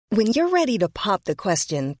When you're ready to pop the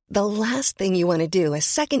question, the last thing you want to do is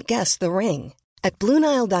second-guess the ring. At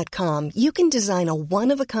BlueNile.com, you can design a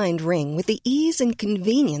one-of-a-kind ring with the ease and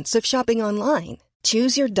convenience of shopping online.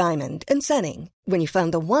 Choose your diamond and setting. When you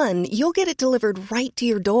find the one, you'll get it delivered right to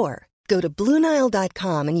your door. Go to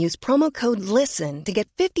BlueNile.com and use promo code LISTEN to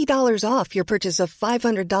get $50 off your purchase of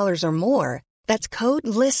 $500 or more. That's code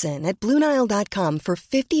LISTEN at BlueNile.com for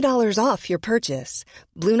 $50 off your purchase.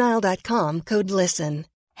 BlueNile.com, code LISTEN.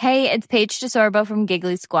 Hey, it's Paige DeSorbo from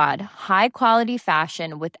Giggly Squad. High quality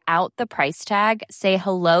fashion without the price tag. Say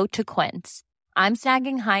hello to Quince. I'm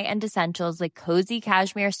snagging high-end essentials like cozy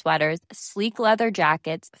cashmere sweaters, sleek leather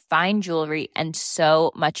jackets, fine jewelry, and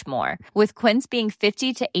so much more. With Quince being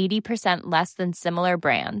 50 to 80% less than similar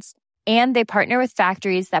brands. And they partner with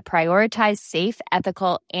factories that prioritize safe,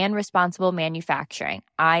 ethical, and responsible manufacturing.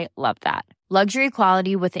 I love that. Luxury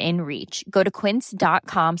quality within reach. Go to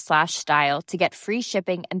quince.com/style to get free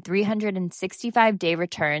shipping and 365-day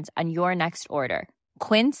returns on your next order.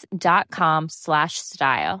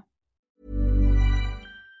 Quince.com/style.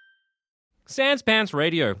 Sans Pants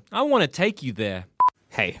Radio. I want to take you there.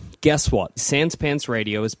 Hey, guess what? Sans Pants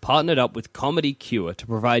Radio has partnered up with Comedy Cure to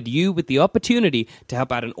provide you with the opportunity to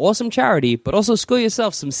help out an awesome charity, but also score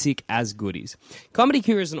yourself some sick-ass goodies. Comedy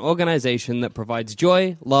Cure is an organization that provides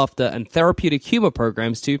joy, laughter, and therapeutic humor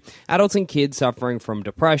programs to adults and kids suffering from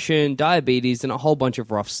depression, diabetes, and a whole bunch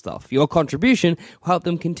of rough stuff. Your contribution will help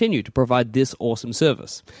them continue to provide this awesome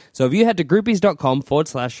service. So if you head to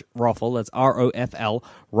groupies.com/Roffle, that's ROFL,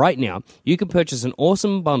 right now, you can purchase an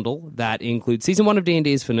awesome bundle that includes Season 1 of D&D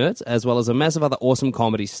is for Nerds, as well as a mess of other awesome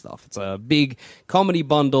comedy stuff. It's a big comedy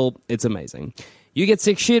bundle. It's amazing. You get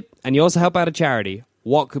sick shit, and you also help out a charity.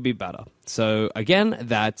 What could be better? So again,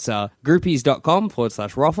 that's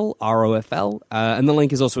groupies.com/Roffle, ROFL, and the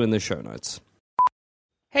link is also in the show notes.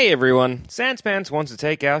 Hey everyone, Sans Pants wants to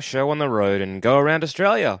take our show on the road and go around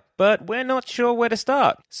Australia, but we're not sure where to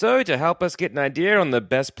start. So to help us get an idea on the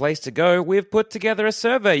best place to go, we've put together a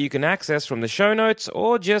survey you can access from the show notes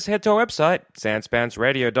or just head to our website,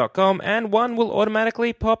 sanspantsradio.com, and one will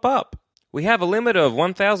automatically pop up. We have a limit of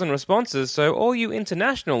 1,000 responses, so all you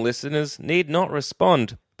international listeners need not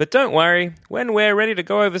respond. But don't worry, when we're ready to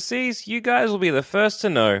go overseas, you guys will be the first to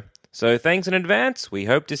know. So thanks in advance. We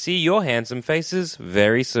hope to see your handsome faces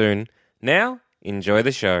very soon. Now, enjoy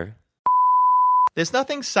the show. There's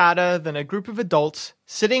nothing sadder than a group of adults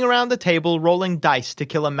sitting around the table rolling dice to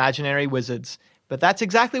kill imaginary wizards. But that's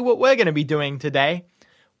exactly what we're going to be doing today.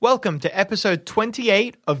 Welcome to episode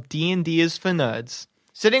 28 of D&D is for Nerds.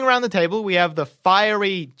 Sitting around the table, we have the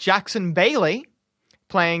fiery Jackson Bailey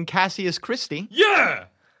playing Cassius Christie. Yeah!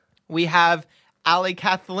 We have Ali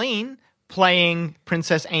Kathleen playing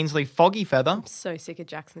Princess Ainsley Foggyfeather. I'm so sick of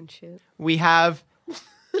Jackson shit. We have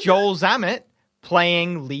Joel Zammett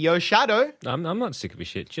playing Leo Shadow. I'm not sick of his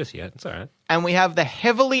shit just yet. It's all right. And we have the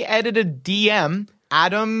heavily edited DM,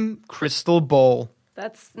 Adam Crystal Ball.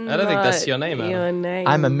 That's I don't think that's your name, Adam. Your name.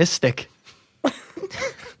 I'm a mystic.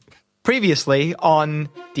 Previously on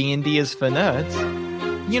D&D is for Nerds.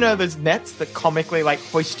 You know those nets that comically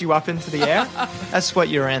hoist you up into the air? That's what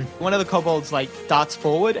you're in. One of the kobolds darts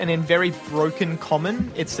forward and in very broken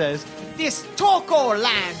common it says, "This Torkor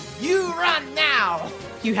land, you run now!"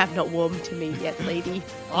 You have not warmed to me yet, lady.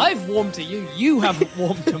 I've warmed to you. You haven't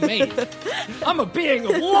warmed to me. I'm a being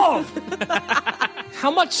of love.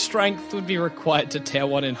 How much strength would be required to tear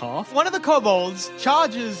one in half? One of the kobolds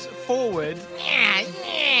charges forward,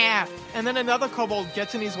 and then another kobold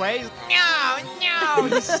gets in his way. No!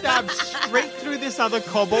 He stabs straight through this other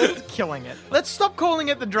kobold, killing it. Let's stop calling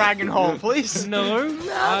it the dragon hole, please. No.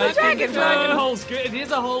 the dragon hole's good. It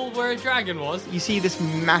is a hole where a dragon was. You see this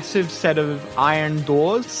massive set of iron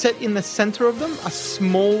doors. Set in the center of them, a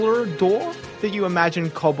smaller door that you imagine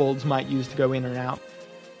kobolds might use to go in and out.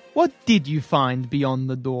 What did you find beyond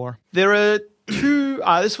the door? There are two...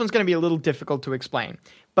 this one's going to be a little difficult to explain.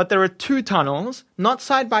 But there are two tunnels, not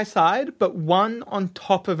side by side, but one on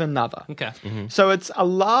top of another. Okay. Mm-hmm. So it's a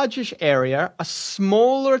largish area, a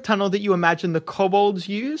smaller tunnel that you imagine the kobolds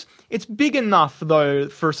use. It's big enough, though,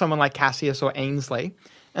 for someone like Cassius or Ainsley.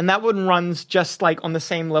 And that one runs just on the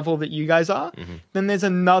same level that you guys are. Mm-hmm. Then there's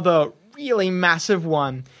another really massive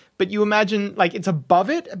one. But you imagine, it's above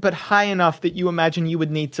it, but high enough that you imagine you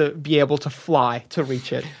would need to be able to fly to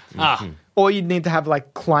reach it. Mm-hmm. Or you'd need to have,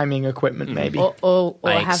 climing equipment, maybe. Or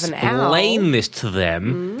I have an owl. explain this to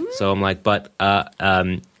them. So I'm like, but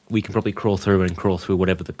we can probably crawl through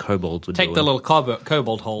whatever the kobolds would do. Take the little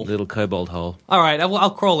kobold hole. Little kobold hole. All right,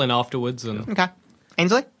 I'll crawl in afterwards. And Okay.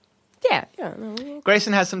 Ainsley? Yeah. No.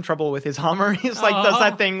 Grayson has some trouble with his armor. He's like does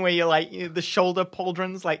that thing where the shoulder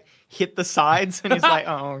pauldrons like hit the sides, and he's like,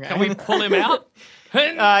 oh, okay. Can we pull him out? He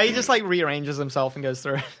just like rearranges himself and goes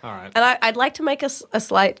through. All right. And I'd like to make a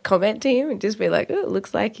slight comment to him and just be like, oh, it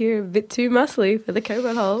looks like you're a bit too muscly for the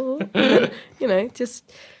cobalt hole.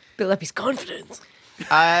 Just build up his confidence.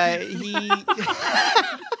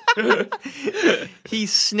 He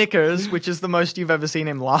snickers, which is the most you've ever seen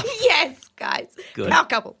him laugh. Yes, guys. Good. Power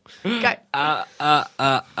couple. Go.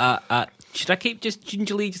 Should I keep just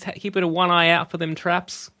gingerly keeping a one eye out for them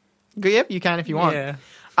traps? Yep, you can if you want.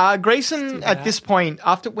 Yeah. Grayson, at this point,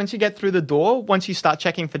 once you get through the door, once you start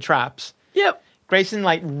checking for traps, Yep. Grayson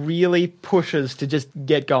like really pushes to just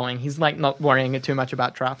get going. He's like not worrying too much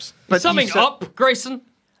about traps. But something's up, Grayson.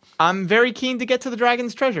 I'm very keen to get to the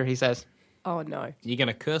dragon's treasure, he says. Oh, no. You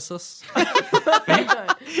gonna curse us? You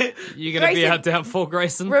gonna be Grayson- out to have full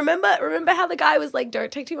Grayson? Remember how the guy was like,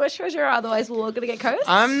 don't take too much treasure, otherwise we're all going to get cursed?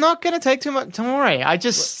 I'm not going to take too much. Don't worry. I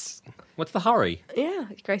just... What's the hurry? Yeah,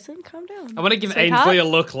 Grayson, calm down. I want to give Sweetheart? Ainsley a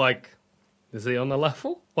look like, is he on the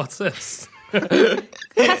level? What's this?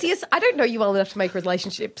 Cassius, I don't know you well enough to make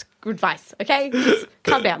relationships good advice, okay? Just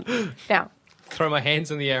calm down. Now. Throw my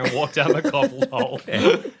hands in the air and walk down the cobbled hole.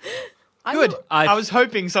 Good. I was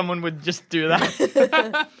hoping someone would just do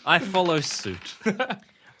that. I follow suit.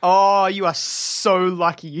 Oh, you are so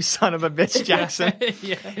lucky, you son of a bitch, Jackson.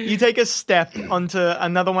 You take a step onto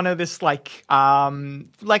another one of this, like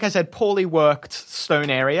I said, poorly worked stone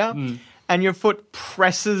area, and your foot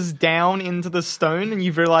presses down into the stone, and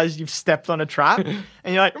you've realized you've stepped on a trap, and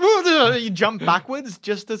you're like, you jump backwards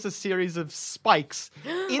just as a series of spikes,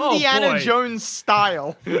 Indiana boy. Jones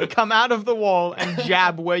style, come out of the wall and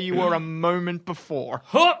jab where you were a moment before.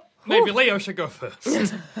 Huh! Maybe Leo should go first.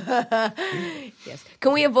 Yes.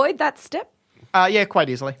 Can we avoid that step? Yeah, quite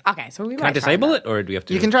easily. Okay, so we Can I might try disable that. it, or do we have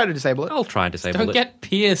to? You can try to disable it. I'll try and disable Don't it. get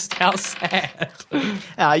pierced. How sad.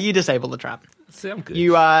 You disable the trap. See, I'm good.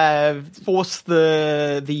 You force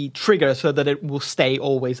the trigger so that it will stay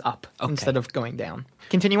always up instead of going down.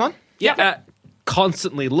 Continue on. Yeah.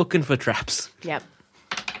 Constantly looking for traps. Yep.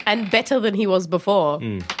 And better than he was before.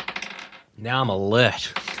 Now I'm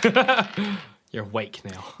alert. You're awake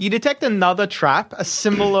now. You detect another trap, a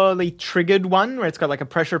similarly triggered one where it's got like a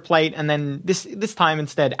pressure plate, and then this time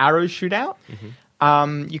instead arrows shoot out.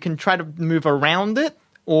 You can try to move around it,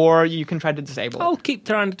 or you can try to disable I'll it. keep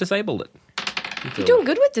trying to disable it. You're doing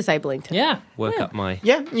good with disabling today. Yeah. Work up my...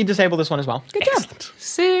 Yeah, you disable this one as well. Good job.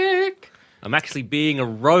 Sick. I'm actually being a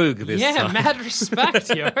rogue this Yeah, time. mad respect,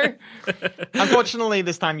 yo. Unfortunately,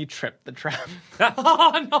 this time you trip the trap.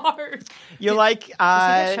 Oh, no. You're like...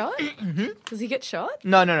 Does he get shot? Does he get shot?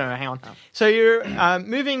 No, hang on. So you're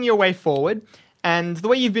moving your way forward, and the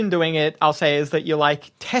way you've been doing it, I'll say, is that you're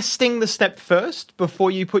like testing the step first before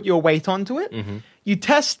you put your weight onto it. You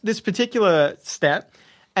test this particular step,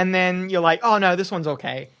 and then you're like, oh no, this one's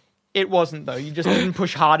okay. It wasn't though. You just didn't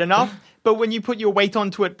push hard enough. But when you put your weight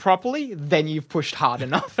onto it properly, then you've pushed hard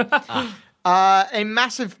enough. A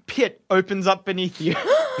massive pit opens up beneath you.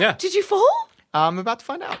 Yeah. Did you fall? I'm about to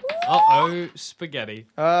find out. Uh-oh, spaghetti.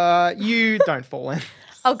 You don't fall in.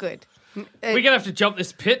 Oh, good. We're going to have to jump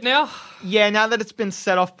this pit now? Yeah, now that it's been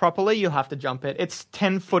set off properly, you'll have to jump it. It's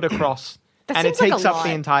 10 foot across. That and it seems like takes a up lot.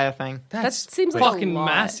 the entire thing. That seems like Fucking a lot.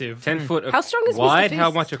 massive. 10 foot How strong is Mr. wide, how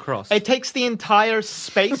Feast? much across? It takes the entire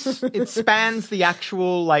space. It spans the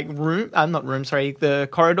actual the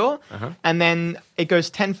corridor, and then it goes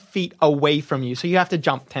 10 feet away from you. So you have to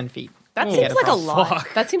jump 10 feet. That to seems get like a across. lot.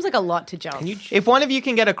 Fuck. That seems like a lot to jump. If one of you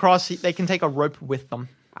can get across, they can take a rope with them.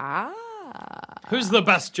 Ah. Who's the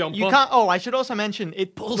best jumper? You can't. Oh, I should also mention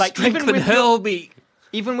it. Like Strength and hurl me.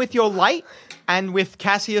 even with your light and with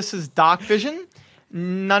Cassius's dark vision,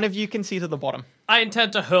 none of you can see to the bottom. I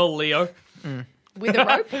intend to hurl Leo. With a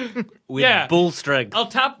rope? With Yeah. bull strength. I'll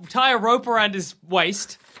tie a rope around his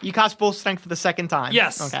waist. You cast Bull Strength for the second time.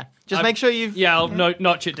 Yes. Okay. Just make sure you've. Yeah, I'll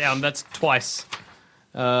notch it down. That's twice.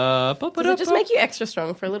 Does it just make you extra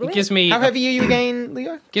strong for a little It bit? gives me How heavy are you again,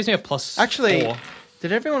 Leo? gives me a plus Actually, 4.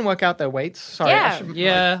 did everyone work out their weights? Sorry. Yeah. I should-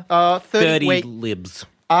 Yeah. 30 weight. libs.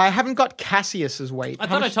 I haven't got Cassius's weight. I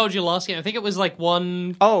How thought I much- told you last game. I think it was like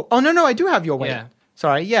 1. Oh, no, I do have your weight. Yeah.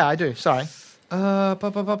 Sorry. Yeah, I do. Sorry. All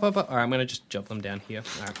right, I'm gonna just jump them down here.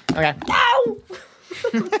 All right. Okay. Ow!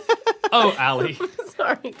 Oh, Ali.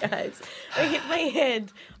 Sorry, guys. I hit my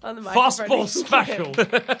head on the microphone. Fastball special.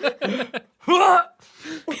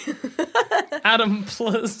 Adam,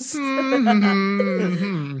 please.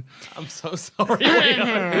 I'm so sorry,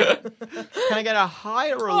 Leo. Can I get a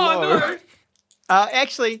high or a Oh, low? no.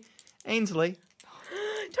 Actually, Ainsley,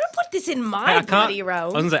 Don't put put this in Hey, my I bloody can't. I realm.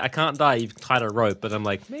 was gonna say I can't die. You've tied a rope, but I'm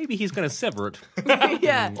like maybe he's gonna sever it.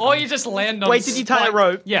 Yeah. Or you just land on. Wait, did you tie a spike-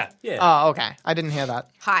 rope? Yeah. Yeah. Oh, okay. I didn't hear that.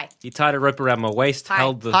 Hi. He tied a rope around my waist, Hi.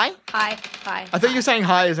 held the Hi? Hi. Hi. I thought you were saying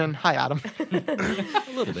hi as in hi, Adam. a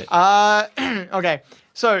little bit. Okay,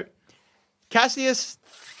 so Cassius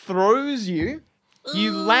throws you.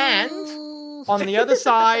 You land on the other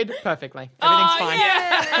side perfectly. Everything's fine.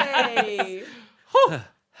 Yay. All It would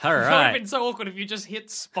have right. been so awkward if you just hit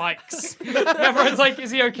spikes. Everyone's like,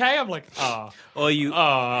 is he okay? I'm like, Or you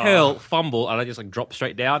fumble, and I just like drop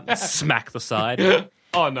straight down, smack the side.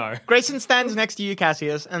 oh no. Grayson stands next to you,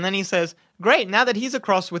 Cassius, and then he says, "Great, now that he's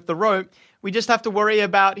across with the rope, we just have to worry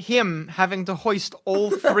about him having to hoist all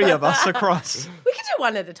three of us across." We can do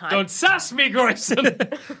one at a time. Don't sass me, Grayson.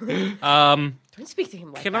 Don't speak to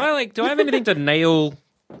him like Can that. I like? Do I have anything to nail?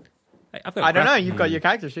 I've got I don't know, you've got your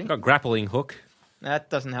character sheet. I've got a grappling hook. That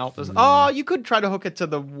doesn't help. Oh, you could try to hook it to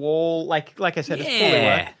the wall, like I said, it's fully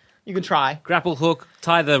Yeah. work. You could try. Grapple hook.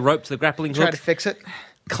 Tie the rope to the grappling Try hook. to fix it.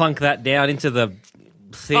 Clunk that down into the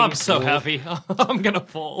thing. I'm so heavy. I'm gonna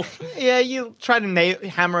fall. Yeah, you try to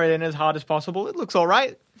hammer it in as hard as possible. It looks all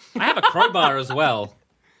right. I have a crowbar as well.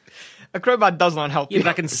 A crowbar does not help Yeah, you. but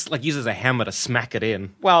I can like use as a hammer to smack it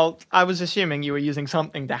in, Well, I was assuming you were using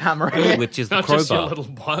something to hammer it. which is the Not crowbar. just your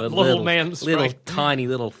little man little strength. tiny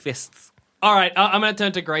little fists. All right, I'm going to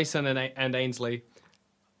turn to Grayson and Ainsley.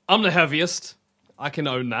 I'm the heaviest. I can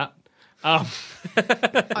own that.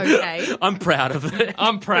 Okay. I'm proud of it.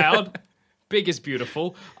 I'm proud. Big is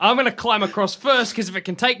beautiful. I'm going to climb across first because if it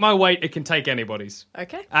can take my weight, it can take anybody's.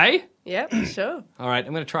 Okay. Eh? Yep, sure. All right,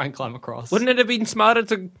 I'm going to try and climb across. Wouldn't it have been smarter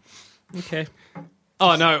to? Okay.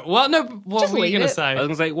 Oh, no. Well, no. What Just were you leave going to it. I was say?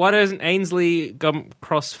 gonna say, why doesn't Ainsley come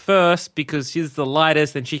across first? Because she's the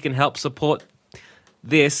lightest, and she can help support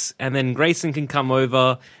this, and then Grayson can come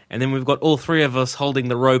over, and then we've got all three of us holding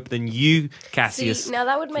the rope. Then you, Cassius, See, now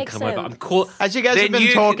that would can make come sense. over. I'm caught. As you guys Then have been you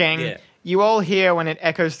can- talking, yeah. you all hear when it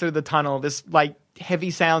echoes through the tunnel this like heavy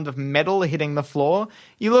sound of metal hitting the floor.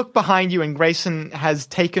 You look behind you, and Grayson has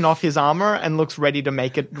taken off his armor and looks ready to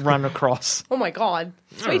make it run across. Oh my god.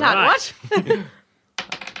 Sweetheart, right. what?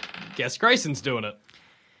 Guess Grayson's doing it.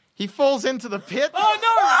 He falls into the pit. Oh,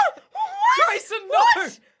 no! What? Grayson,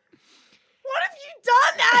 no! What have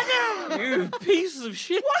you done, Adam? You piece of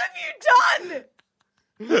shit. What have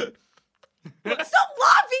you done? Stop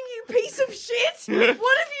laughing, you piece of shit!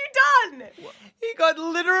 What have you done? He got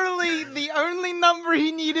literally the only number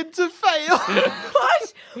he needed to fail.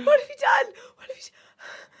 What? What have you done? What have you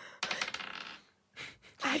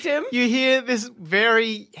Adam? You hear this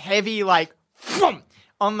very heavy, like, thump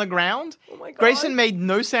on the ground. Oh my god. Grayson made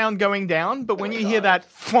no sound going down, but when you hear that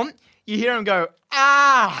thump, you hear him go,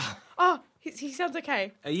 ah! Oh, he sounds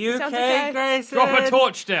okay. Are you He sounds okay, Grayson? Drop a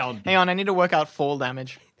torch down. Hang on, I need to work out fall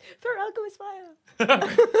damage. Throw alchemist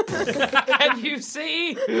fire. Can you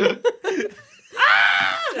see?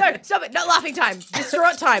 No, stop it. No laughing time.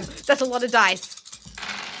 Distraught time. That's a lot of dice.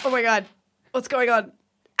 Oh my god. What's going on?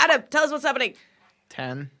 Adam, tell us what's happening.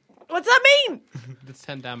 10, What's that mean? That's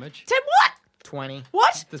 10 damage. 10 what? 20,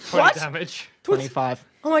 What? That's 20 What? damage. 25.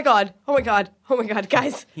 Oh my god. Oh my god. Oh my god.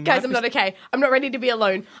 Guys, I'm not okay. I'm not ready to be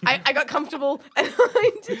alone. I got comfortable and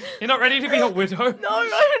I just... You're not ready to be a widow? No,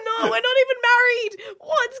 we're not even married.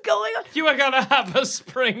 What's going on? You are going to have a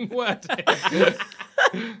spring wedding.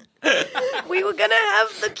 We were gonna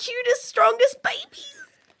have the cutest, strongest babies.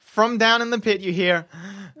 From down in the pit, you hear,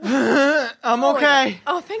 I'm Oh my okay. God.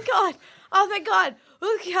 Oh, thank God. Oh, thank God.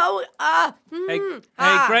 Look how,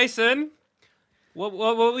 Hey, Grayson. What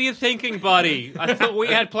were you thinking, buddy? I thought we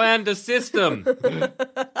had planned a system.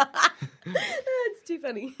 It's too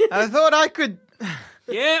funny. I thought I could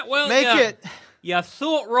Yeah, well, make yeah. it. You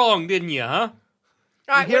thought wrong, didn't you, huh?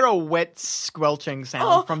 All right, You hear a wet squelching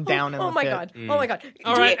sound from down in the oh my pit. God. Oh my God.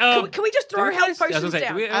 All right, Can we just throw our health potions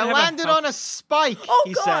down? I landed on a spike, Oh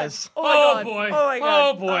he God. says. Oh my Oh, God. boy. Oh my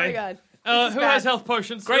God. Oh, boy. Oh my God. Who has health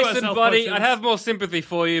potions? Who has Grayson, health buddy, potions? I'd have more sympathy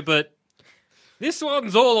for you, but this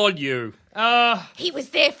one's all on you. He was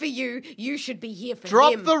there for you. You should be here for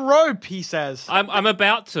Drop him. the rope, he says. I'm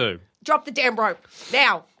about to. Drop the damn rope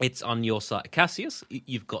now. It's on your side. Cassius,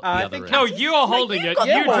 you've got the I other think- end. No, you are holding you've it. got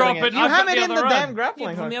You the drop Holding it. You I've have got it in the the other damn end. grappling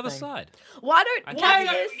Yeah, from the hook other thing. side. Why don't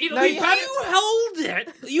Cassius? No, you have You held it.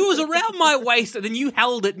 You was around my waist, and then you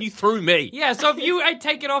held it and you threw me. Yeah, so if you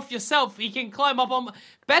take it off yourself, he can climb up on...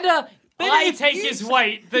 Better I if take you- his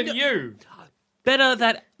weight than you. Better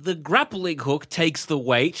that the grappling hook takes the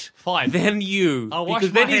weight Fine. than you. I'll wash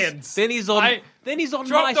because my then he's, hands. Then he's on. I then he's on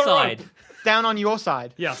drop my the side. rope. Down on your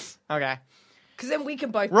side. Yes. Okay. Because then we can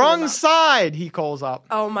both. pull him Wrong up. side, he calls up.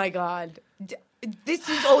 Oh my God. This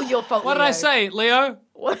is all your fault. What did I Leo. say, Leo?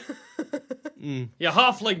 What? You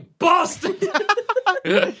halfling bastard!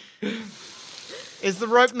 Is the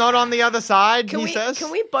rope not on the other side? Can he we? says.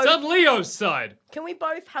 Can we It's on both? Leo's side. Can we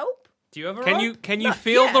both help? Do you have a Can rope? you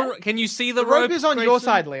feel yeah. can you see the, The rope rope is on your Grayson?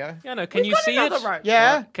 side, Leo. Yeah, no. Can We've you got see another it? rope.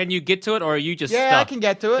 Yeah. Can you get to it, or are you just Yeah, stuck? I can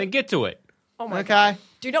get to Then it. get to it. Oh my Okay. god.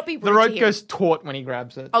 Do not be rude The rope to him. goes taut when he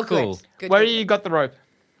grabs it. Oh, Cool. good. Good. Where good, you got the rope?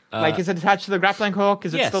 Like, is it attached to the grappling hook?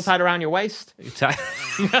 Is it yes. still tied around your waist? It's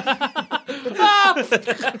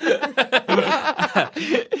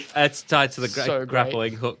tied to the So great.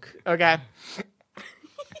 grappling hook. Okay.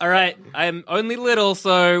 All right, I'm only little,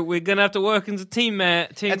 so we're gonna have to work as a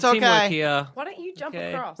teamwork okay. here. Why don't you jump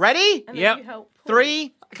Okay. across? Ready? And then Yep. you help. pull.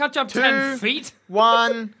 3, I can't jump 2, 10 feet.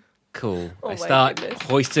 1. Cool. Oh I my start goodness.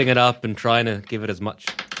 hoisting it up and trying to give it as much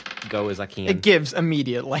go as I can. It gives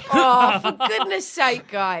immediately. Oh, for goodness sake,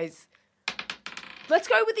 guys. Let's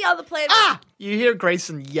go with the other plan. You hear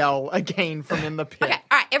Grayson yell again from in the pit. Okay,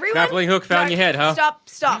 all right, everyone. Grappling hook found your head, huh?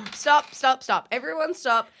 Stop. Everyone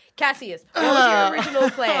stop. Cassius, what was your original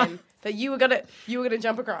plan? That you were gonna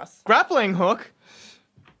jump across. Grappling hook.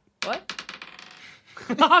 What?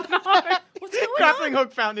 Oh, no. What's going Grappling on?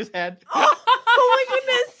 hook found his head. Oh my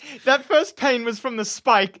goodness. That first pain was from the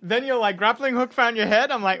spike. Then you're like, grappling hook found your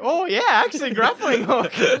head? I'm like, oh yeah, actually grappling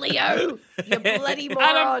hook. Leo, you bloody moron.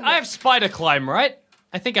 Adam, I have spider climb, right?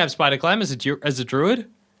 I think I have spider climb as a druid.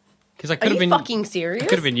 Because I Are could have you been. fucking serious? I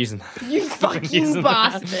could have been using that. You fucking using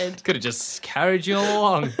that. bastard. Could have just carried you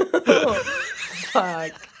along.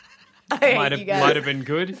 Fuck. I hate might you guys. have been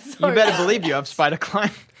good. You better believe you have spider climb.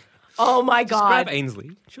 Oh my Just grab god.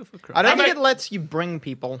 Ainsley. Sure for I crap. don't think it lets you bring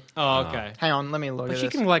people. Oh, okay. Hang on, let me look But at she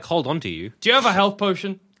this. can like hold on to you. Do you have a health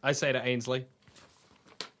potion? I say to Ainsley.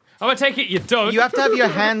 I'm gonna take it you don't. You have to have your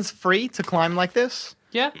hands free to climb like this.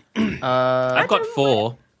 Yeah. I've got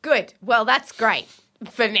 4. Good. Well, that's great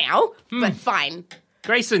for now, but fine.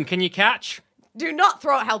 Grayson, can you catch? Do not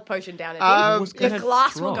throw a health potion down at him. The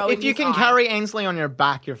glass will go in If you his can eye. carry Ainsley on your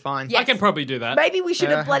back, you're fine. Yes. I can probably do that. Maybe we should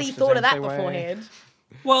have Yeah, bloody does thought of that Ainsley weigh? beforehand.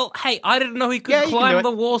 Well, hey, I didn't know he could Yeah, you can do climb it.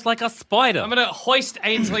 the walls like a spider. I'm gonna hoist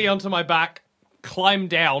Ainsley onto my back, climb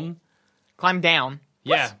down. Climb down.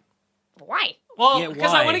 Yeah. Why? Well, Yeah,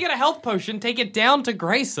 because I why? want to get a health potion, take it down to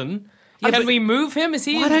Grayson. Can but- we move him? Is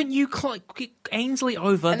he? Why don't you get Ainsley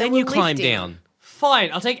over, And then then you we'll climb lift him. down?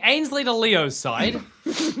 Fine. I'll take Ainsley to Leo's side.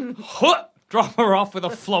 Huh, drop her off with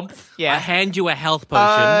a flump. I Yeah. hand you a health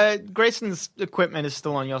potion. Grayson's equipment is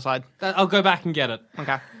still on your side. I'll go back and get it.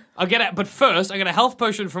 Okay. I'll get it, but first I get a health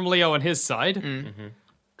potion from Leo on his side. Mm-hmm.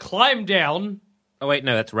 Climb down. Oh wait,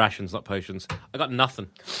 no, that's rations, not potions. I got nothing.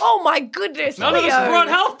 Oh my goodness, None Leo. of us brought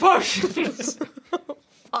health potions.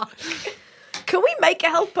 Can we make a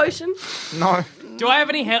health potion? No. Do I have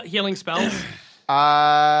any healing spells?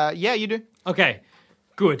 Yeah, you do. Okay,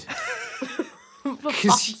 good. For fuck's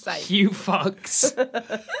Because sake. you fucks.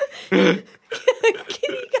 Can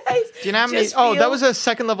you guys Do you know how many? just Oh, feel- that was a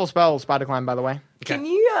second level spell, spider climb, by the way. Can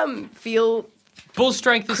you feel Bull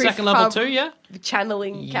strength is Chris second level Hub- too, yeah?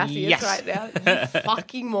 channeling Cassius Yes. right now? You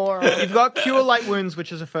fucking moron. You've got cure light wounds,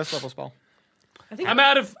 which is a first level spell. I'm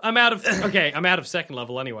out of okay, I'm out of second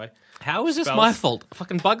level anyway. How is this Spells. my fault?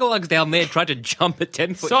 Fucking Buggerlugs down there tried to jump a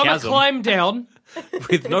 10-foot So I'm gonna chasm climb down.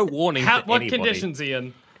 with no warning to What anybody. conditions,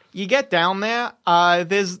 Ian? You get down there.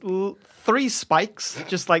 There's 3 spikes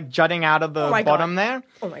just like jutting out of the my God. bottom there.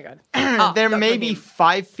 Oh my god. They're not maybe from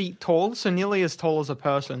him. 5 feet tall, so nearly as tall as a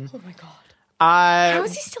person. Oh my god. How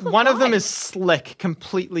is he still One of them alive? is slick,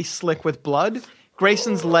 completely slick with blood.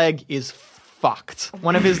 Grayson's leg is fucked.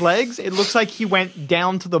 One of his legs, it looks like he went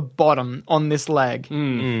down to the bottom on this leg.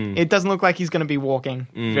 It doesn't look like he's going to be walking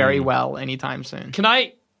very well anytime soon.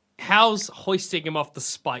 How's hoisting him off the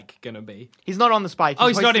spike gonna be? He's not on the spike. Oh,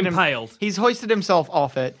 he's not hoisted impaled. He's hoisted himself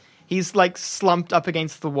off it. He's like slumped up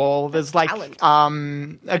against the wall. There's like talent.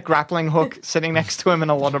 a grappling hook sitting next to him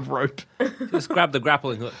and a lot of rope. Just grab the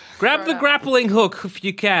grappling hook. Grab the grappling hook if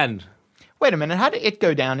you can. Wait a minute, how did it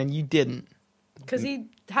go down and you didn't? Because he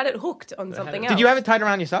had it hooked on something else. Did you have it tied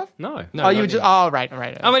around yourself? No. No, Oh, you not were just. yet. Oh, right.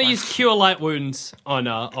 I'm gonna use cure light wounds on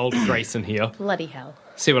old Grayson here. Bloody hell.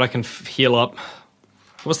 See what I can heal up.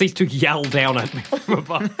 What's these two yell down at me from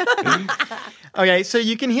above? Okay, so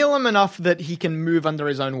you can heal him enough that he can move under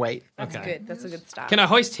his own weight. That's Okay. good. That's a good start. Can I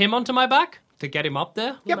hoist him onto my back to get him up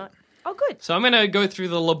there? Yep. Oh, good. So I'm going to go through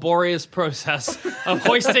the laborious process of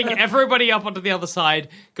hoisting everybody up onto the other side,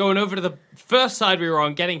 going over to the first side we were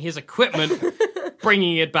on, getting his equipment,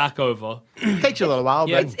 bringing it back over. Takes you a little while,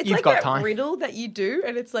 but It's you've like got that time. riddle that you do,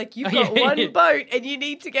 and it's like you've Oh, got yeah, one yeah. boat, and you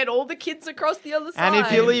need to get all the kids across the other side. And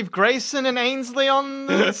if you leave Grayson and Ainsley on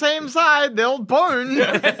the same side, they'll bone.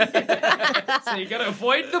 So you got to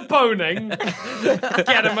avoid the boning,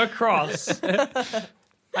 get him across.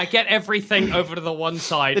 I get everything over to the one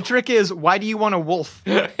side. The trick is, why do you want a wolf?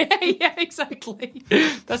 Yeah, exactly.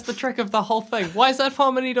 That's the trick of the whole thing. Why is that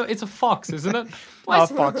farmer need it's a fox, isn't it? Why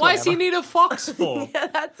does he need a fox for? Yeah,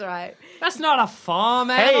 that's right. That's not a farm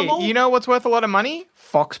Hey, animal. you know what's worth a lot of money?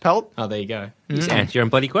 Fox pelt. Oh, there you go. Just answer your own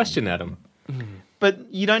bloody question, Adam.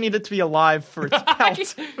 But you don't need it to be alive for its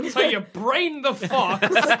pelt. So you brain the fox.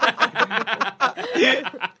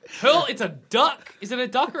 Hurl, it's a duck. Is it a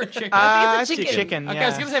duck or a chicken? I think it's a chicken. Okay, I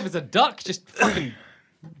was yeah. going to say if it's a duck, just fucking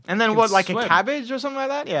And then what, like swim. a cabbage or something like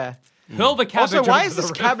that? Yeah. hurl the cabbage. Also, why onto is the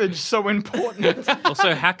this river. cabbage so important?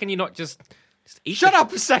 Also, how can you not just eat Shut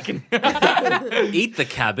up a second. eat the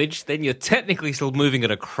cabbage? Then you're technically still moving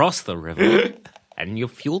it across the river, and you're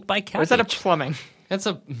fueled by Or cabbage. is that a plumbing? That's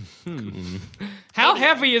a. How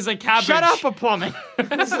heavy is a cabbage? Shut up a plumbing.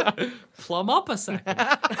 Plumb up a second.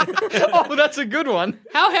 Oh, that's a good one.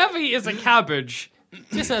 How heavy is a cabbage?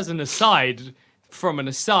 Just as an aside, from an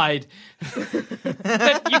aside,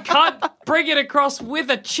 that you can't bring it across with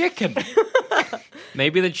a chicken.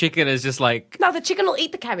 Maybe the chicken is just like, No, the chicken will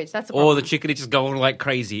eat the cabbage. That's a or problem. the chicken is just going like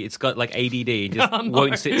crazy. It's got like ADD and just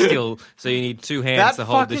won't sit still. So you need two hands That to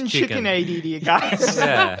hold this fucking chicken. ADD, guys.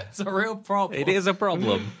 Yeah, It's a real problem. it is a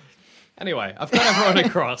problem. Anyway, I've got everyone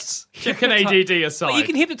across. Chicken ADD aside. But you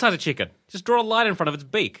can hypnotize a chicken. Just draw a line in front of its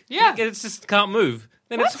beak. Yeah. It just can't move.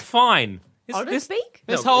 Then it's fine. On its beak?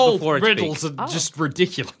 This No, whole before its riddles beak. are just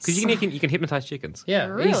ridiculous. Because you can hypnotize chickens. Yeah,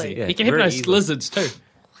 Really? easy. Yeah, you can very hypnose easily. lizards too.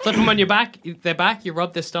 Flip them on your back, their back, you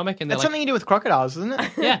rub their stomach, and they're That's like, something you do with crocodiles, isn't it?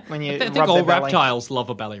 yeah. When you I think rub all their belly. reptiles love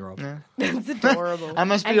a belly rub. That's adorable. I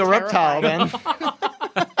must be And a reptile terrifying.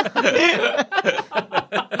 then.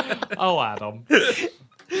 Oh, Adam.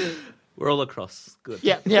 We're all across. Good.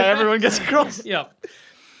 Yeah, everyone gets across. Yep.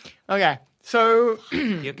 Okay, so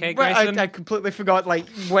You okay, well, Grayson? I completely forgot like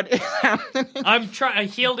what is happening. I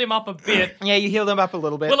healed him up a bit. Yeah, you healed him up a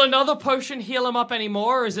little bit. Will another potion heal him up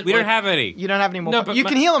anymore, or is it we like... don't have any. You don't have any more. No, but you my-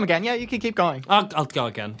 can heal him again. Yeah, you can keep going. I'll go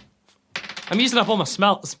again. I'm using up all my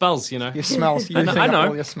spells, you know. Your smells. You I know.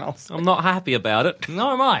 all your smells. I'm not happy about it.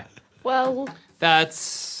 No, am I? Well,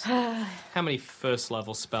 That's... How many first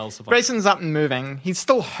level spells have I... Grayson's up and moving. He's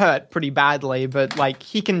still hurt pretty badly, but like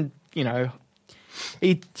he can, you know,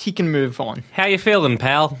 he can move on. How you feeling,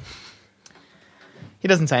 pal? He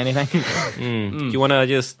doesn't say anything. Do you want to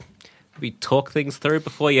just maybe talk things through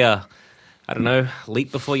before you, I don't know,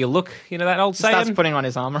 leap before you look? You know that old Starts saying? putting on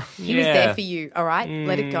his armor. he was there for you, all right?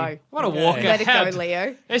 Let it go. What a walk Let it ahead. go,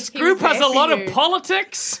 Leo. This He group was has there a lot for of you.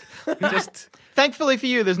 politics. Just Thankfully for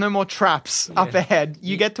you, there's no more traps up ahead.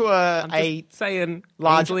 You get to a saying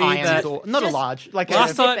large Ainsley, iron that door. Not a Just- large, like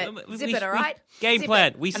Last a, Zip time it. Zip it, all right? Game Zip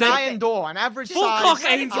plan. it. We an said iron door, an average Full size cock,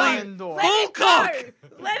 Let it Ainsley. go. iron door. Let it cock.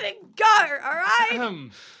 go. Let it go, all right?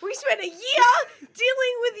 We spent a year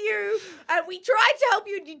dealing with you, and we tried to help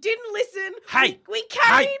you, and you didn't listen. Hey, we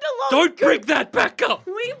carried hey, along. don't Goo. bring that back up.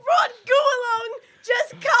 We brought Goo along.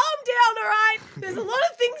 Just calm down, all right? There's a lot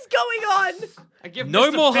of things going on. I give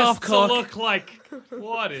No Mr. more Fists half-cock. a look like,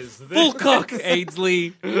 what is this? Full cock,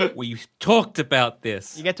 Ainsley. We talked about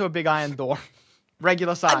this. You get to a big iron door.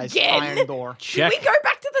 Regular size Again? iron door. Check, We go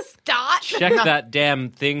back to the start. check that damn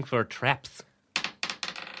thing for traps.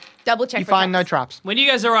 Double check. You for find no traps. traps. When you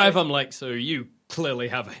guys arrive, I'm like, so you clearly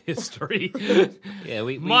have a history. Yeah,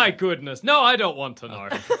 we My goodness. No, I don't want to know.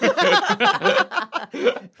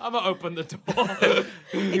 I'm going to open the door.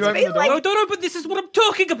 You open been the door. No, don't open. This is what I'm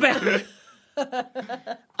talking about.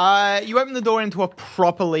 You open the door into a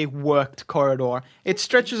properly worked corridor. It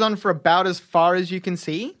stretches on for about as far as you can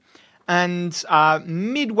see, and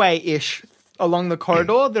midway-ish along the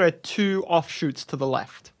corridor, there are two offshoots to the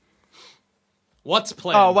left. What's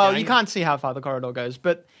planned? Oh well, you gang? can't see how far the corridor goes,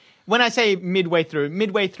 but when I say midway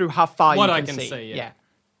through how far What you I can can see. see, yeah.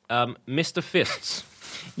 Mr. Fists.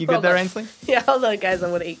 You good there, Ainsley? Yeah, hold on, guys. I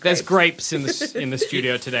want to eat There's grapes. grapes in the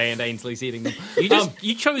studio today, and Ainsley's eating them.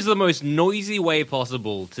 You chose the most noisy way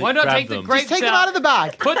possible to Why not grab take the them. grapes Just take them out of the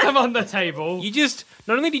bag. Put them on the table. You just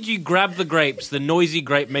not only did you grab the grapes, the noisy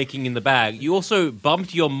grape making in the bag, you also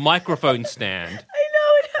bumped your microphone stand I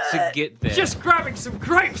know it hurt. to get there. Just grabbing some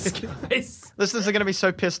grapes, guys. Listeners are going to be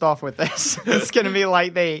so pissed off with this. It's going to be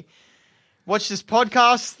like they watched this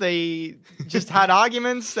podcast, they just had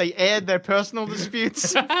arguments, they aired their personal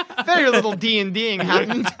disputes. Very little D&Ding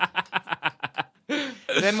happened.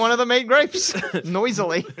 Then one of them ate grapes,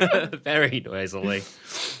 noisily. very noisily.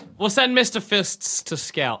 We'll send Mr. Fists to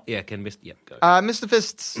scout. Yeah, can Mr. Yeah, go. Mr.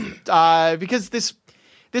 Fists, because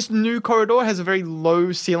this new corridor has a very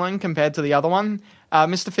low ceiling compared to the other one,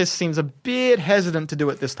 Mr. Fist seems a bit hesitant to do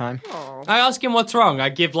it this time. I ask him what's wrong. I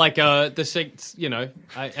give like I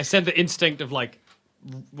send the instinct of like,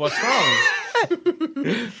 what's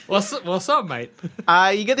wrong? what's up, mate?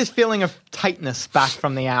 You get this feeling of tightness back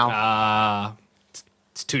from the owl.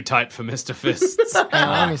 It's too tight for Mr. Fists. Hang on,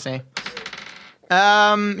 let me see.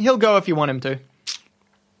 He'll go if you want him to.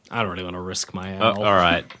 I don't really want to risk my Oh, owl. all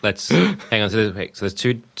right, let's hang on. So there's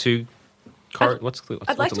two. I'd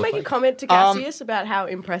like to make a comment to Cassius about how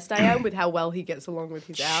impressed I am with how well he gets along with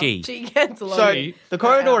his owl. She gets along. So with the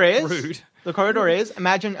corridor is Rude. the corridor is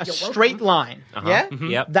imagine a straight line. Yeah,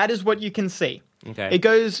 Yep. that is what you can see. Okay. It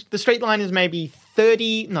goes. The straight line is maybe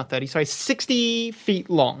 60 feet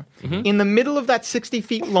long. In the middle of that 60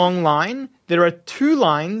 feet long line, there are two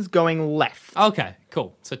lines going left. Okay,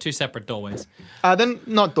 cool. So 2 separate doorways. Then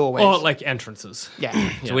not doorways. Or like entrances.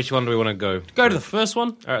 yeah. So which one do we want to go? Go to the first one.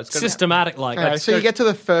 All right, let's go to- Systematic like. Okay, so you get to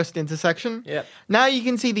the first intersection. Yep. Now you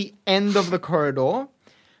can see the end of the corridor.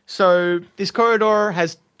 So this corridor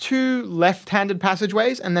has 2 left-handed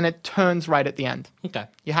passageways, and then it turns right at the end. Okay.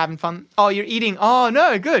 You having fun? Oh, you're eating. Oh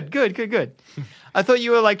no, good. I thought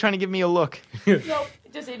you were like trying to give me a look. Nope,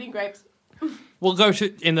 just eating grapes. We'll go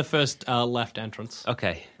to in the first left entrance.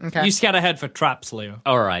 Okay. Okay. You scout ahead for traps, Leo.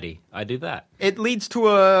 Alrighty, I do that. It leads to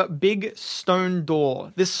a big stone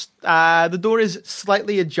door. This the door is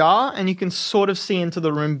slightly ajar, and you can sort of see into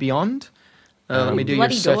the room beyond. Let me do your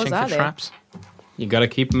bloody searching doors are for there? traps. You got to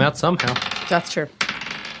keep them out somehow. That's true.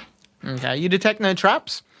 Okay, you detect no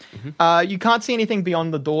traps. You can't see anything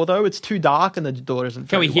beyond the door, though. It's too dark, and the door isn't.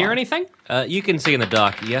 Can we very hear wide. anything? You can see in the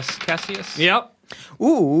dark. Yes, Cassius. Yep.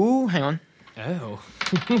 Ooh, hang on, Oh,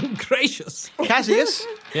 gracious. Cassius.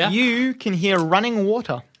 Yeah? You can hear running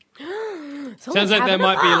water. Sounds like there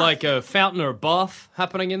might be like a fountain or a bath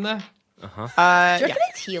happening in there. Do you Yeah. reckon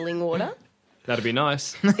it's healing water? That'd be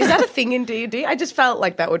nice. Is that a thing in D&D? I just felt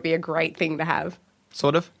like that would be a great thing to have.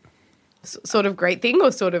 Sort of. Sort of great thing,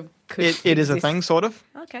 or sort of could It is a exist? thing, sort of.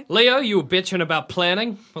 Okay. Leo, you were bitching about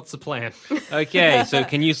planning. What's the plan? Okay, so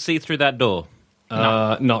can you see through that door?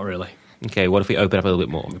 Not really. Okay, what if we open up a little bit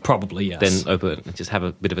more? Probably yes. Then open and just have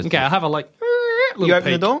a bit of a. okay, I'll have a like. You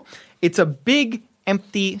open the door. It's a big,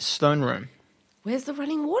 empty stone room. Where's the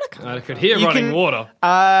running water coming? I could hear You running can- water.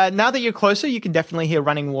 Now that you're closer, you can definitely hear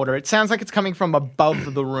running water. It sounds like it's coming from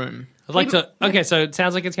above the room. I'd like to. Okay, so it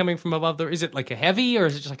sounds like it's coming from above. Is it like a heavy or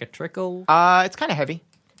is it just like a trickle? It's kind of heavy.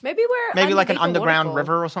 Maybe we're Maybe like an underneath a underground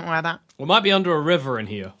waterfall. river or something like that. We might be under a river in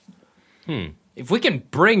here. If we can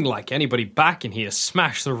bring like anybody back in here,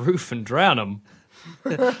 smash the roof and drown them.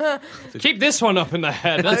 Keep this one up in the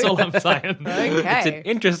head. That's all I'm saying. It's an Okay.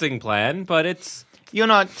 interesting plan, but it's. You're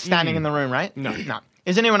not standing in the room, right? No. No.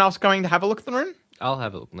 Is anyone else going to have a look at the room? I'll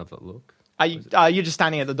have another look. Are you? You're just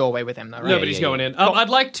standing at the doorway with him, though, right? Nobody's yeah, going in. I'd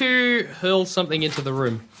like to hurl something into the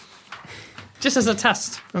room, just as a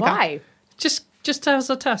test. Why? Just as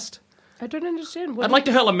a test. I don't understand. What I'd like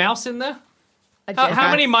to hurl a mouse in there. a How death-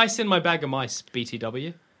 many mice in my bag of mice?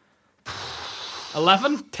 BTW.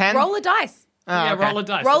 11. 10? Roll a dice. Yeah, okay. roll a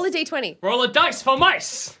dice. Roll a d20. Roll a dice for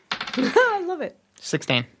mice. I love it.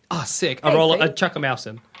 16. Oh, sick! Hey, I see? chuck a mouse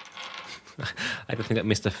in. I don't think that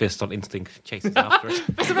Mr. Fist on instinct chases after it.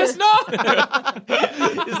 It's the best. No.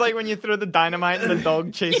 It's like when you throw the dynamite and the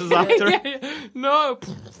dog chases after it. No.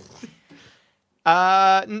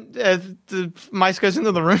 The mice goes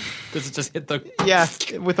into the room. Does it just hit the? Yeah,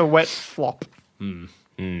 with a wet flop.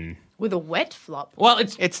 With a wet flop. Well,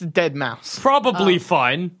 it's It's a dead mouse. probably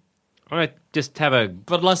fine, All right, just have a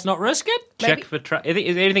but let's not risk it. check Maybe- for trap.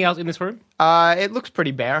 Is there anything else in this room? It looks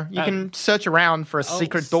pretty bare. You can search around for a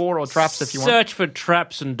secret door or traps if you want. Search for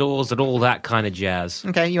traps and doors and all that kind of jazz.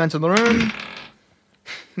 Okay, you enter the room.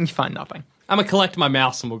 You find nothing. I'm gonna collect my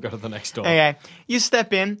mouse and we'll go to the next door. Okay, you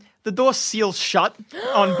step in. The door seals shut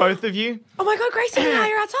on both of you. Oh my god, Grayson, now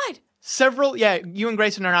you're outside. You and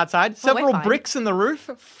Grayson are outside. we're Several fine. bricks in the roof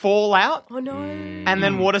fall out, Oh no. and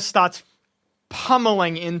then water starts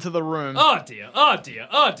pummeling into the room. Oh dear! Oh dear!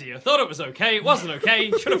 Oh dear! Thought it was okay. It wasn't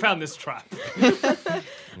okay. Should have found this trap.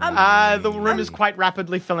 The room is quite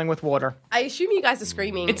rapidly filling with water. I assume you guys are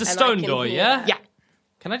screaming. It's a and I stone can door, hear yeah? that. Yeah.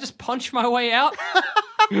 Can I just punch my way out?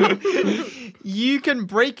 You can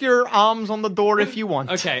break your arms on the door if you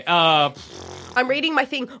want. Okay. I'm reading my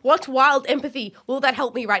thing. What's wild empathy? Will that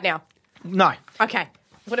help me right now? No. Okay.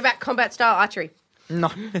 What about combat style archery? No.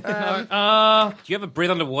 Do you have a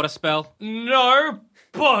breathe underwater spell? No,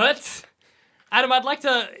 but Adam, I'd like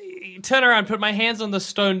to turn around, put my hands on the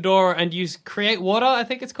stone door, and use create water. I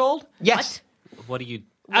think it's called. Yes. What do you?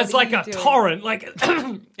 As are like you a doing? torrent, like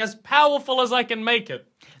as powerful as I can make it.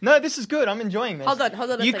 No, this is good. I'm enjoying this. Hold on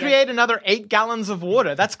a You second. create another 8 gallons of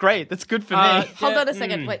water. That's great. That's good for me. Hold on a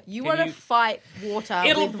second. Wait, you want to you- fight water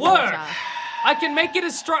It'll with work. water? I can make it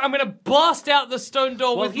as strong. I'm going to blast out the stone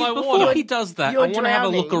door with my before water. he does that, I You're want to have a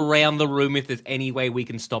look drowning. around the room if there's any way we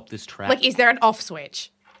can stop this trap. Like, is there an off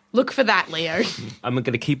switch? Look for that, Leo. I'm going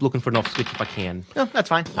to keep looking for an off switch if I can. No, that's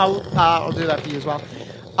fine. I'll do that for you as well.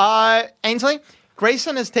 Ainsley,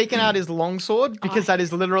 Grayson has taken out his longsword because that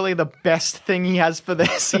is literally the best thing he has for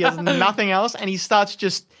this. He has nothing else, and he starts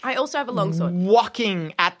just I also have a longsword.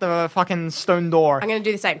 walking at the fucking stone door. I'm going to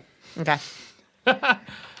do the same. Okay.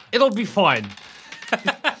 It'll be fine.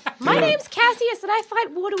 My name's Cassius, and I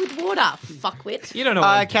fight water with water. Fuckwit. You don't know what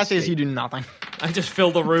I'm Cassius, you do nothing. I just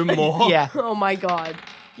fill the room more. Yeah. Oh my god.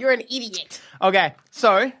 You're an idiot. Okay,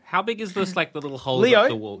 so How big is this, like the little hole Leo? up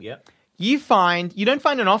the wall? Yeah. you don't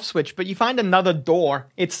find an off switch, but you find another door.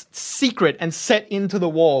 It's secret and set into the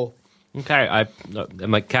wall. Okay,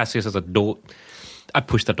 my Cassius has a door. I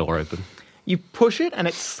push the door open. You push it and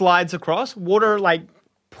it slides across. Water like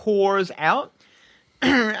pours out.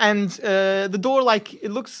 And the door, like,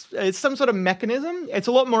 it's some sort of mechanism. It's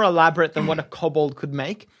a lot more elaborate than what a kobold could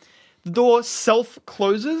make. The door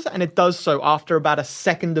self-closes, and it does so after about a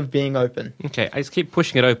second of being open. Okay, I just keep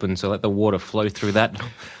pushing it open so let the water flow through that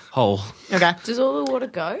hole. Okay. Does all the water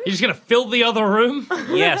go? You're just going to fill the other room?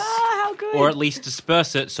 Yes. How good. Or at least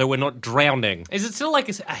disperse it so we're not drowning. Is it still like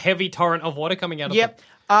a heavy torrent of water coming out of Yep.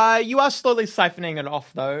 You are slowly siphoning it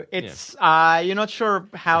off, though. It's you're not sure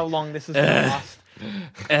how long this is going to last.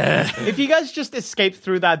 If you guys just escape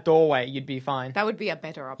through that doorway, you'd be fine. That would be a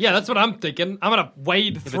better option. Yeah, that's what I'm thinking. I'm going to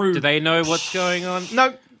wade through. Do they know what's going on?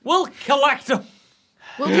 No, We'll collect them.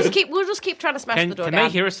 We'll just keep trying to smash Can the door they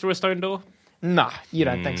down. hear us through a stone door? nah, you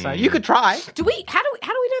don't think so. You could try. How do we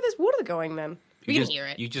know there's water going then? We can hear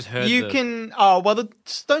it. You just heard You can. Oh, well, the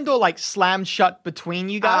stone door like slammed shut between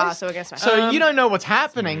you guys. so we're gonna smash So you don't know what's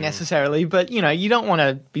happening necessarily, but you don't want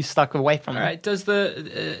to be stuck away from All it. right, does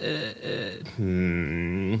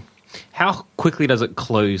how quickly does it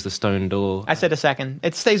close the stone door? I said a second.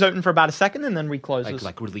 It stays open for about a second and then recloses.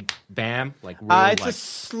 Like really bam? Like really, It's a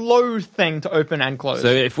slow thing to open and close. So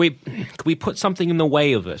if could we put something in the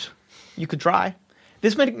way of it? You could try.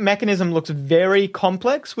 This mechanism looks very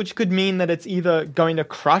complex, which could mean that it's either going to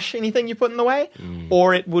crush anything you put in the way,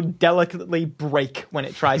 or it would delicately break when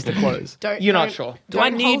it tries to close. You're not sure. Don't I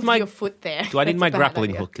need hold my- your foot there? Do I need That's my a bad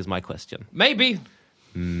grappling idea. hook is my question. Maybe.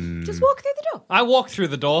 Just walk through the door. I walk through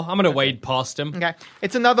the door. I'm going to wade past him. Okay.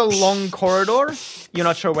 It's another long corridor. You're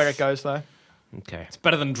not sure where it goes, though. Okay. It's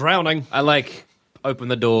better than drowning. I open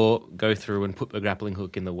the door, go through and put the grappling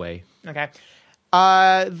hook in the way. Okay.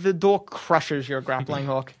 The door crushes your grappling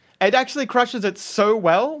hook. It actually crushes it so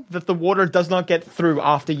well that the water does not get through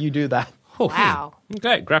after you do that. Wow.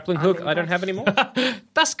 Okay, grappling hook. I don't have any more.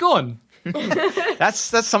 That's gone. That's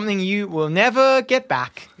something you will never get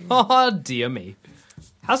back. Oh, dear me.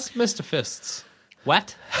 How's Mr. Fists?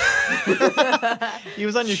 Wet? He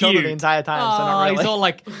was on your shoulder the Cute. entire time, so not really. He's all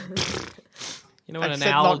like... You know when an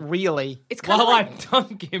Except owl... not really. It's kind Well, of I like,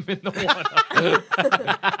 dunk him in the water.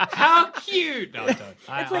 How cute! No, I don't.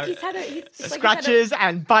 it's like he's had a he's, it's like Scratches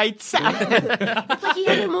and bites. It's like he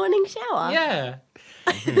had a morning shower. Yeah.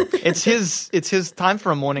 It's his time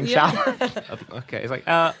for a morning shower. Okay, it's like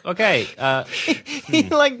okay. He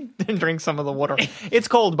drinks some of the water. It's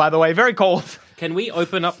cold, by the way, very cold. Can we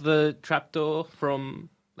open up the trapdoor from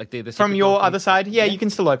the From secret your door other side, yeah, you can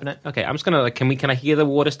still open it. Okay, I'm just gonna can I hear the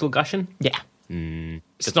water still gushing? Yeah.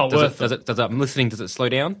 It's not worth it. I'm listening. Does it slow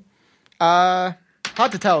down?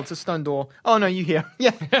 Hard to tell. It's a stone door. Oh no, you hear?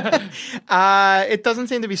 Yeah. It doesn't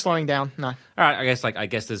seem to be slowing down. No. All right, I guess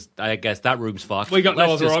that room's fucked. We got no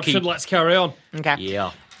Let's other just option. keep- Let's carry on. Okay.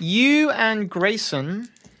 Yeah. You and Grayson.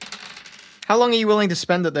 How long are you willing to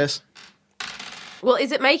spend at this? Well,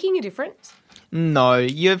 is it making a difference? No,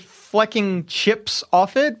 you're flecking chips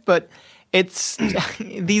off it, but it's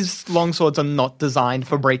these longswords are not designed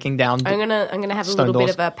for breaking down. I'm gonna have a Stone little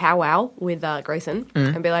doors. bit of a powwow with Grayson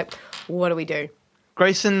and be like, "What do we do?"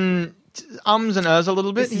 Grayson ums and ers a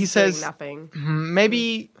little bit. This He is doing says, nothing.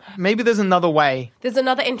 maybe there's another way. There's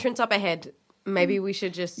another entrance up ahead. Maybe we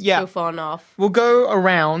should just Yeah. hoof on off. We'll go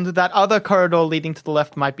around. That other corridor leading to the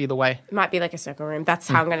left might be the way. It might be like a circle room. That's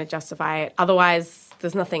how I'm going to justify it. Otherwise,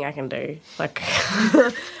 there's nothing I can do. Like,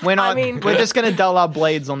 We're not. I mean- we're just going to dull our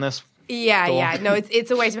blades on this. yeah. No,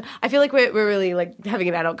 it's a waste of. I feel like we're really like having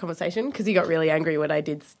an adult conversation because he got really angry when I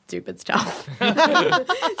did stupid stuff. And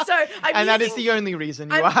that is the only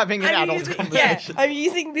reason you are having an adult conversation. Yeah, I'm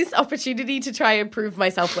using this opportunity to try and prove my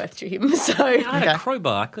self worth to him. So I had a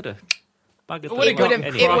crowbar. I could have buggered the It would have,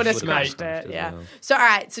 lock it would have anyway. scratched it. Yeah. So all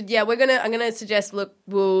right. So yeah, I'm gonna suggest. Look,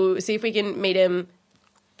 we'll see if we can meet him.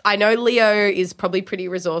 I know Leo is probably pretty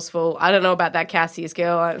resourceful. I don't know about that Cassius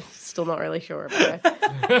girl. I'm still not really sure about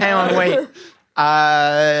her. Hang on,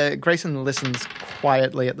 wait. Grayson listens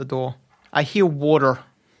quietly at the door. I hear water,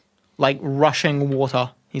 like rushing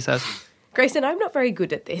water, he says. Grayson, I'm not very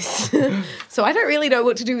good at this, so I don't really know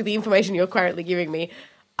what to do with the information you're currently giving me.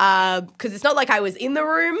 Because it's not like I was in the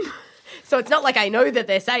room, so it's not like I know that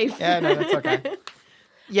they're safe. Yeah, no, that's okay.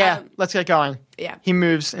 Yeah, let's get going. Yeah. He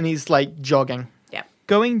moves and he's like jogging. Yeah.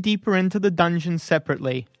 Going deeper into the dungeon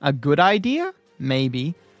separately, a good idea?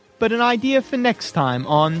 Maybe. But an idea for next time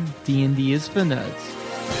on D&D is for Nerds.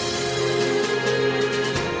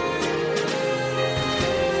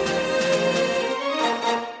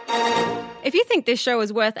 If you think this show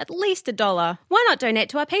is worth at least $1, why not donate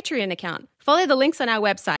to our Patreon account? Follow the links on our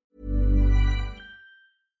website.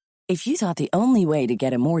 If you thought the only way to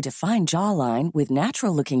get a more defined jawline with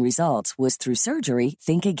natural-looking results was through surgery,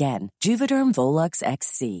 think again. Juvederm Volux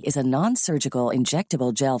XC is a non-surgical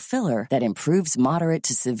injectable gel filler that improves moderate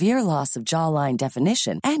to severe loss of jawline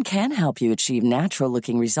definition and can help you achieve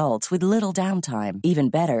natural-looking results with little downtime. Even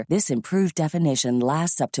better, this improved definition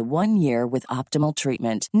lasts up to 1 year with optimal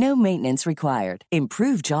treatment. No maintenance required.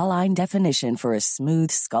 Improve jawline definition for a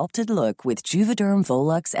smooth, sculpted look with Juvederm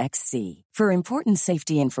Volux XC. For important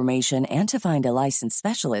safety information and to find a licensed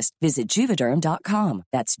specialist, visit Juvederm.com.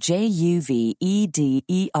 That's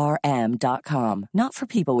JUVEDERM.com. Not for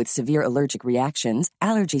people with severe allergic reactions,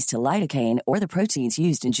 allergies to lidocaine, or the proteins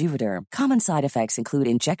used in Juvederm. Common side effects include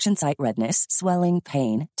injection site redness, swelling,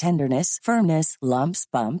 pain, tenderness, firmness, lumps,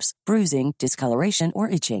 bumps, bruising, discoloration, or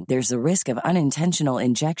itching. There's a risk of unintentional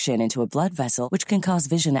injection into a blood vessel, which can cause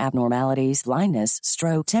vision abnormalities, blindness,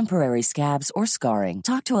 stroke, temporary scabs, or scarring.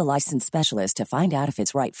 Talk to a licensed specialist to find out if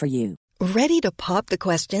it's right for you. Ready to pop the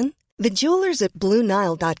question? The jewelers at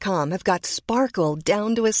BlueNile.com have got sparkle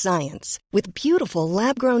down to a science with beautiful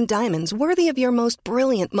lab-grown diamonds worthy of your most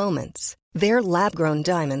brilliant moments. Their lab-grown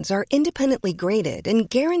diamonds are independently graded and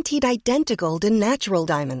guaranteed identical to natural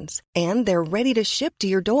diamonds, and they're ready to ship to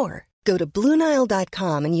your door. Go to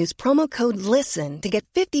BlueNile.com and use promo code LISTEN to get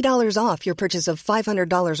 $50 off your purchase of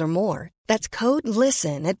 $500 or more. That's code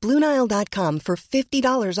LISTEN at BlueNile.com for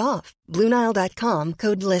 $50 off. BlueNile.com,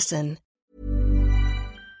 code LISTEN.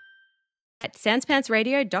 At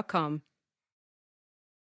sanspantsradio.com.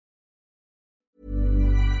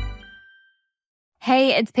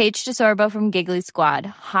 Hey, it's Paige DeSorbo from Giggly Squad.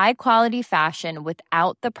 High quality fashion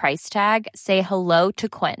without the price tag. Say hello to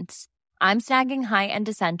Quince. I'm snagging high-end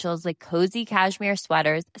essentials like cozy cashmere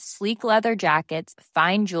sweaters, sleek leather jackets,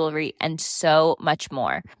 fine jewelry, and so much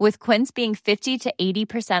more. With Quince being 50 to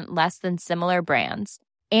 80% less than similar brands.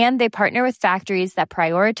 And they partner with factories that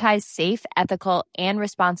prioritize safe, ethical, and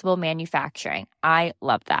responsible manufacturing. I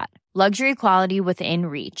love that. Luxury quality within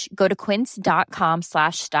reach. Go to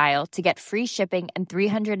quince.com/style to get free shipping and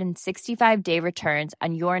 365-day returns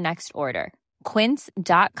on your next order.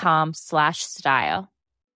 Quince.com/style.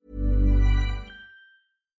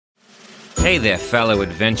 Hey there, fellow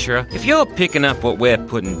adventurer. If you're picking up what we're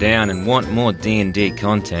putting down and want more D&D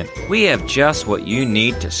content, we have just what you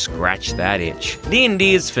need to scratch that itch.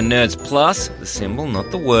 D&D is for Nerds Plus, the symbol, not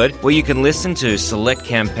the word, where you can listen to select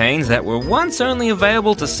campaigns that were once only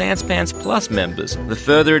available to Sanspants Plus members. The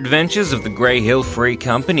further adventures of the Grey Hill Free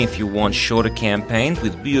Company if you want shorter campaigns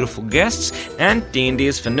with beautiful guests, and D&D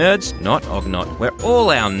is for Nerds, not Ognot, where all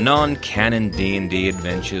our non-canon D&D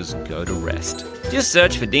adventures go to rest. Just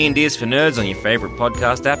search for D&D is for Nerds on your favorite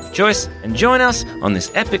podcast app of choice and join us on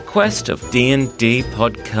this epic quest of D&D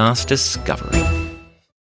podcast discovery.